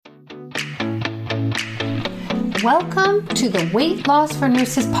Welcome to the Weight Loss for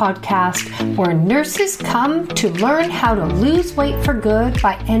Nurses podcast, where nurses come to learn how to lose weight for good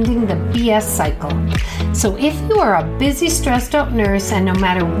by ending the BS cycle. So if you are a busy, stressed out nurse and no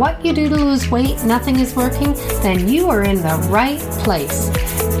matter what you do to lose weight, nothing is working, then you are in the right place.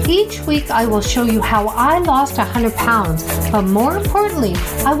 Each week I will show you how I lost 100 pounds, but more importantly,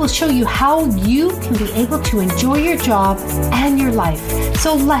 I will show you how you can be able to enjoy your job and your life.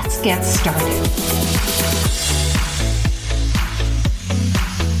 So let's get started.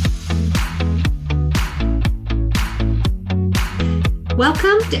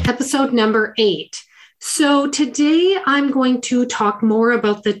 Welcome to episode number 8. So today I'm going to talk more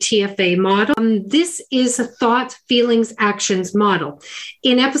about the TFA model. This is a thoughts, feelings, actions model.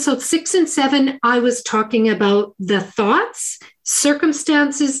 In episode 6 and 7, I was talking about the thoughts,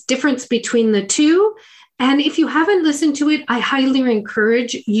 circumstances, difference between the two. And if you haven't listened to it, I highly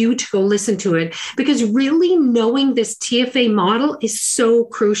encourage you to go listen to it because really knowing this TFA model is so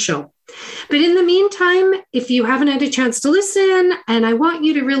crucial. But in the meantime, if you haven't had a chance to listen, and I want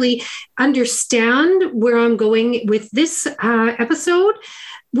you to really understand where I'm going with this episode,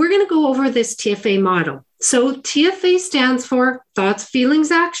 we're going to go over this TFA model. So TFA stands for thoughts,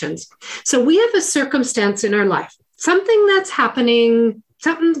 feelings, actions. So we have a circumstance in our life, something that's happening,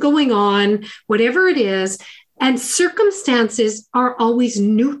 something's going on, whatever it is. And circumstances are always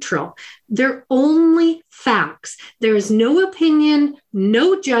neutral. They're only facts. There is no opinion,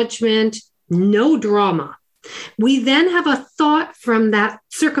 no judgment, no drama. We then have a thought from that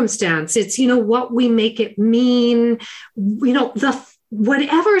circumstance. It's, what we make it mean,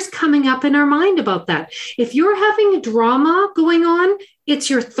 whatever is coming up in our mind about that. If you're having a drama going on, it's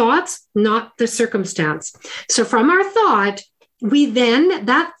your thoughts, not the circumstance. So from our thought,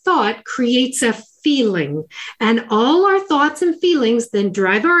 that thought creates a feeling, and all our thoughts and feelings then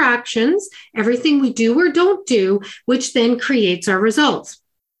drive our actions, everything we do or don't do, which then creates our results.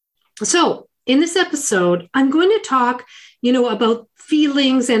 So in this episode, I'm going to talk, about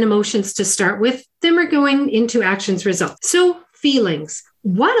feelings and emotions to start with. Then we're going into actions, results. So feelings.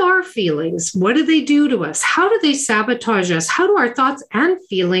 What are feelings? What do they do to us? How do they sabotage us? How do our thoughts and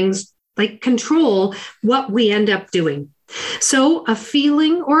feelings control what we end up doing? So a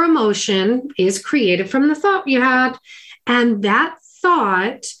feeling or emotion is created from the thought you had, and that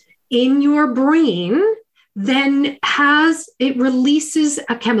thought in your brain then releases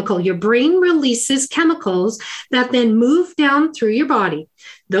a chemical. Your brain releases chemicals that then move down through your body.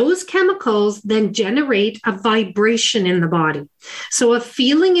 Those chemicals then generate a vibration in the body. So a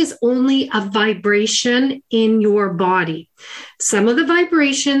feeling is only a vibration in your body. Some of the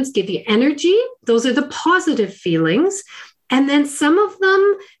vibrations give you energy. Those are the positive feelings. And then some of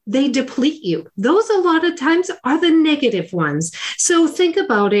them, they deplete you. Those a lot of times are the negative ones. So think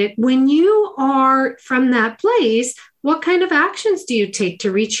about it. When you are from that place, what kind of actions do you take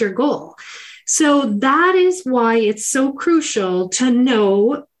to reach your goal? So that is why it's so crucial to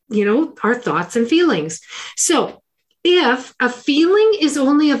know, our thoughts and feelings. So if a feeling is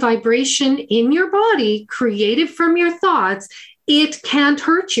only a vibration in your body created from your thoughts, it can't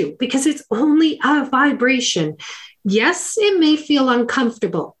hurt you because it's only a vibration. Yes, it may feel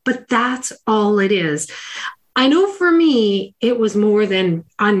uncomfortable, but that's all it is. I know for me, it was more than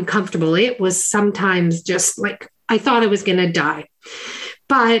uncomfortable. It was sometimes just I thought I was going to die,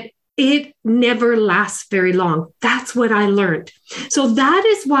 but it never lasts very long. That's what I learned. So that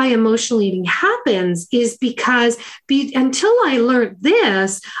is why emotional eating happens, is because until I learned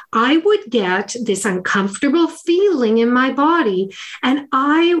this, I would get this uncomfortable feeling in my body, and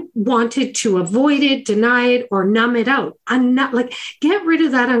I wanted to avoid it, deny it, or numb it out. I'm not get rid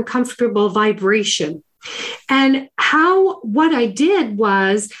of that uncomfortable vibration. And what I did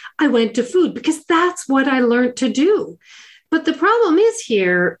was I went to food because that's what I learned to do. But the problem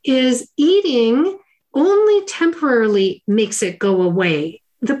is eating only temporarily makes it go away.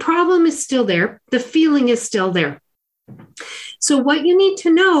 The problem is still there. The feeling is still there. So what you need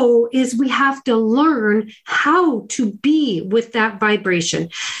to know is we have to learn how to be with that vibration.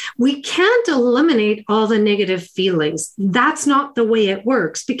 We can't eliminate all the negative feelings. That's not the way it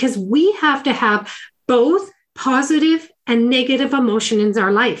works, because we have to have both positive and negative emotion in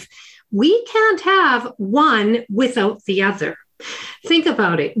our life. We can't have one without the other. Think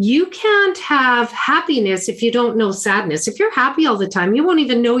about it. You can't have happiness if you don't know sadness. If you're happy all the time, you won't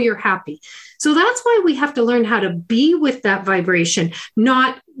even know you're happy. So that's why we have to learn how to be with that vibration,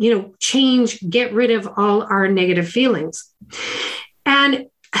 not, get rid of all our negative feelings. And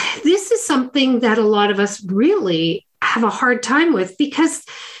this is something that a lot of us really have a hard time with, because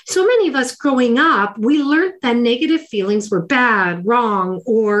so many of us growing up, we learned that negative feelings were bad, wrong,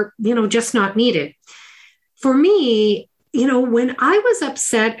 or, just not needed. for me, when I was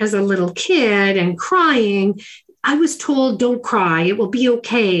upset as a little kid and crying, I was told, don't cry, it will be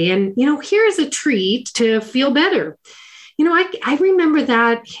okay. And, here's a treat to feel better. I remember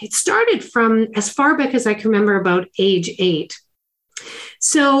that it started from as far back as I can remember, about age 8.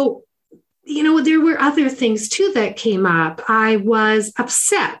 So, there were other things too that came up. I was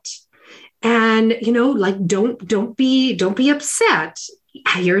upset. And, like, don't be upset.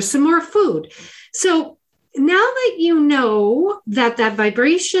 Here's some more food. So now that you know that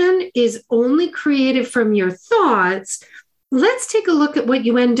vibration is only created from your thoughts, let's take a look at what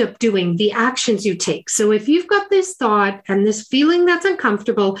you end up doing, the actions you take. So if you've got this thought and this feeling that's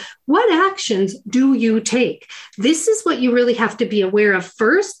uncomfortable, what actions do you take? This is what you really have to be aware of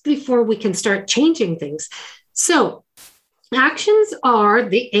first before we can start changing things. So actions are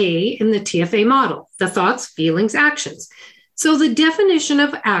the A in the TFA model, the thoughts, feelings, actions. So the definition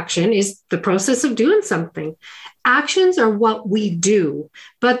of action is the process of doing something. Actions are what we do,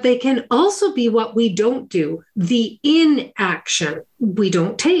 but they can also be what we don't do, the inaction we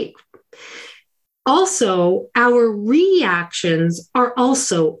don't take. Also, our reactions are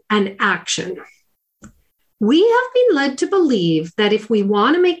also an action. We have been led to believe that if we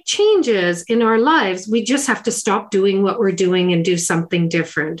want to make changes in our lives, we just have to stop doing what we're doing and do something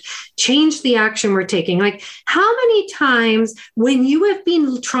different. Change the action we're taking. Like, how many times when you have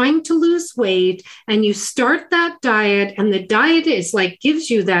been trying to lose weight and you start that diet and the diet is like,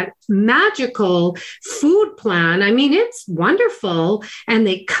 gives you that magical food plan. I mean, it's wonderful. And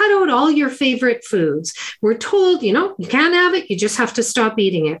they cut out all your favorite foods. We're told, you can't have it. You just have to stop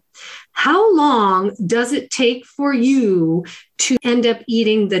eating it. How long does it take for you to end up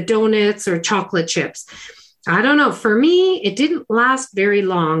eating the donuts or chocolate chips? I don't know. For me, it didn't last very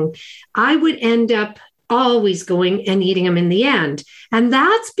long. I would end up always going and eating them in the end. And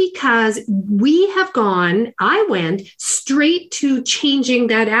that's because I went straight to changing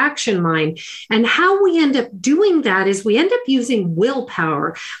that action line. And how we end up doing that is we end up using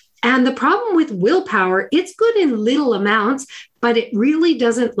willpower. And the problem with willpower, it's good in little amounts, but it really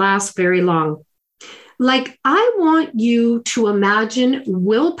doesn't last very long. Like, I want you to imagine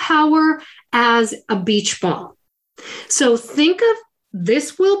willpower as a beach ball. So think of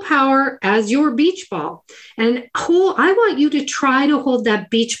this willpower as your beach ball. And I want you to try to hold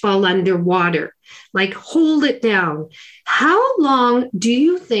that beach ball underwater, like hold it down. How long do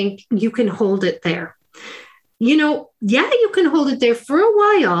you think you can hold it there? You can hold it there for a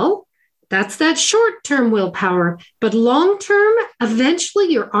while. That's that short-term willpower. But long-term,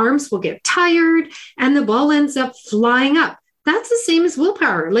 eventually your arms will get tired and the ball ends up flying up. That's the same as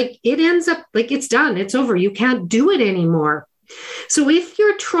willpower. Like, it ends up like it's done. It's over. You can't do it anymore. So if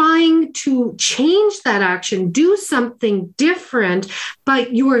you're trying to change that action, do something different,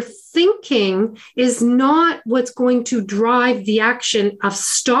 but your thinking is not what's going to drive the action of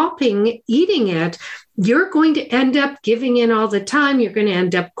stopping eating it, you're going to end up giving in all the time. You're going to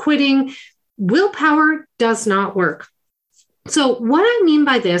end up quitting. Willpower does not work. So what I mean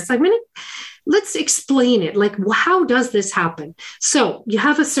by this, let's explain it. Like, how does this happen? So you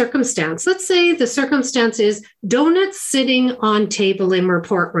have a circumstance. Let's say the circumstance is donuts sitting on table in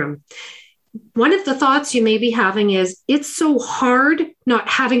report room. One of the thoughts you may be having is, it's so hard not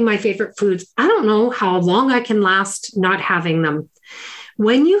having my favorite foods. I don't know how long I can last not having them.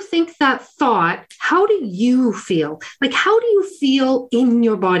 When you think that thought, how do you feel? Like, how do you feel in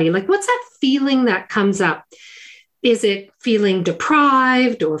your body? Like, what's that feeling that comes up? Is it feeling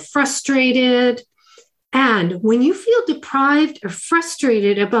deprived or frustrated? And when you feel deprived or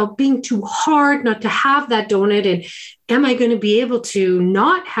frustrated about being too hard not to have that donut, and am I going to be able to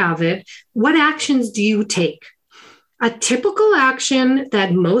not have it? What actions do you take? A typical action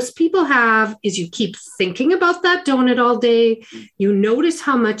that most people have is you keep thinking about that donut all day. You notice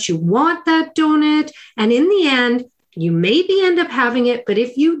how much you want that donut. And in the end, you maybe end up having it. But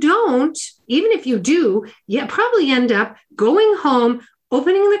if you don't, even if you do, you probably end up going home,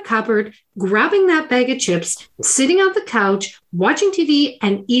 opening the cupboard, grabbing that bag of chips, sitting on the couch, watching TV,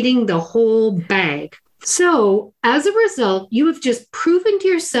 and eating the whole bag. So as a result, you have just proven to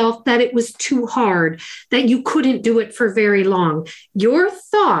yourself that it was too hard, that you couldn't do it for very long. Your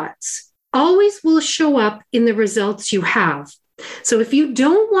thoughts always will show up in the results you have. So if you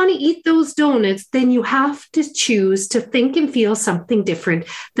don't want to eat those donuts, then you have to choose to think and feel something different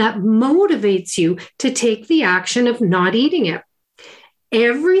that motivates you to take the action of not eating it.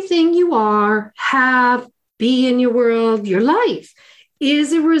 Everything you are, have, be in your world, your life,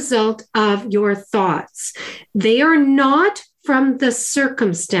 is a result of your thoughts. They are not from the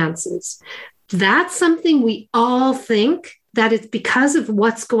circumstances. That's something we all think, that it's because of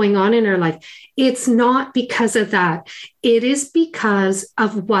what's going on in our life. It's not because of that. It is because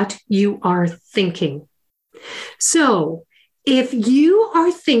of what you are thinking. So if you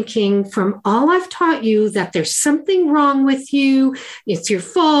are thinking from all I've taught you that there's something wrong with you, it's your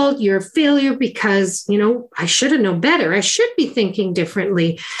fault, you're a failure because, I should have known better. I should be thinking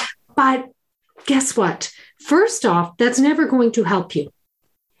differently. But guess what? First off, that's never going to help you.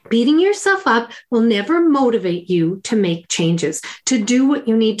 Beating yourself up will never motivate you to make changes, to do what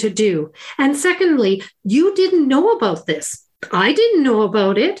you need to do. And secondly, you didn't know about this. I didn't know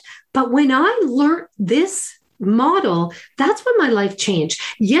about it. But when I learned this model, that's when my life changed.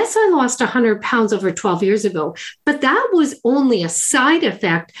 Yes, I lost 100 pounds over 12 years ago, but that was only a side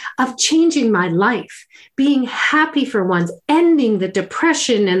effect of changing my life, being happy for once, ending the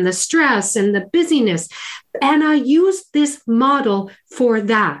depression and the stress and the busyness. And I used this model for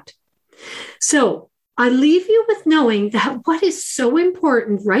that. So I leave you with knowing that what is so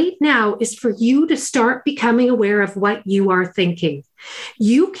important right now is for you to start becoming aware of what you are thinking.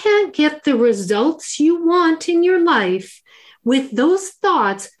 You can't get the results you want in your life with those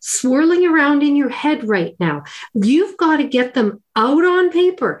thoughts swirling around in your head right now. You've got to get them out on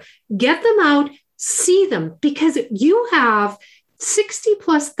paper, get them out, see them, because you have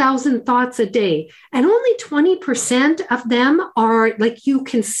 60,000+ thoughts a day, and only 20% of them are like you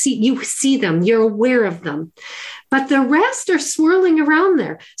see them, you're aware of them. But the rest are swirling around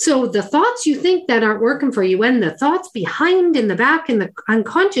there. So the thoughts you think that aren't working for you and the thoughts behind in the back in the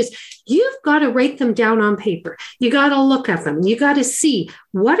unconscious, you've got to write them down on paper. You got to look at them. You got to see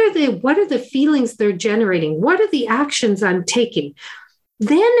what are the feelings they're generating? What are the actions I'm taking?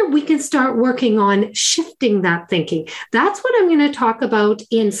 Then we can start working on shifting that thinking. That's what I'm going to talk about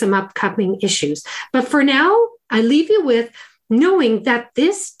in some upcoming issues. But for now, I leave you with knowing that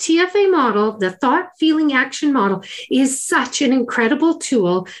this TFA model, the thought, feeling, action model, is such an incredible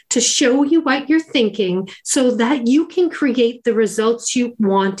tool to show you what you're thinking so that you can create the results you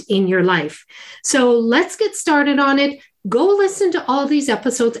want in your life. So let's get started on it. Go listen to all these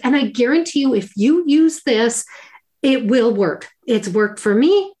episodes. And I guarantee you, if you use this, it will work. It's worked for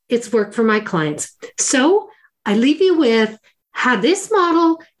me. It's worked for my clients. So I leave you with this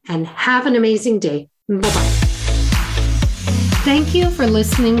model and have an amazing day. Bye-bye. Thank you for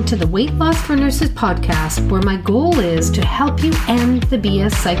listening to the Weight Loss for Nurses podcast, where my goal is to help you end the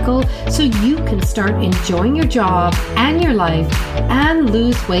BS cycle so you can start enjoying your job and your life and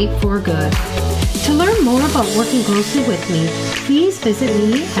lose weight for good. To learn more about working closely with me, please visit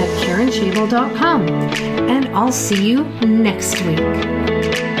me at KarenShabel.com, and I'll see you next week.